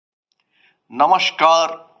नमस्कार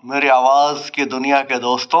मेरी आवाज की दुनिया के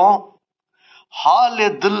दोस्तों। हाल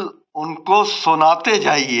दिल उनको सुनाते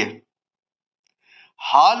जाइए,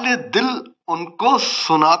 हाल दिल उनको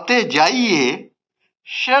सुनाते जाइए,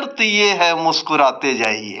 शर्त ये है मुस्कुराते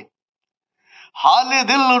जाइए। हाल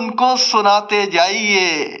दिल उनको सुनाते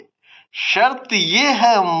जाइए, शर्त ये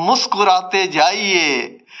है मुस्कुराते जाइए।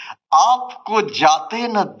 आपको जाते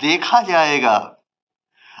न देखा जाएगा,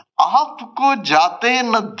 आपको जाते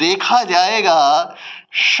न देखा जाएगा।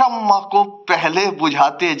 शम्मा को पहले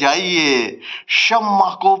बुझाते जाइए, शम्मा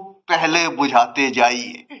को पहले बुझाते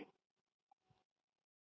जाइए।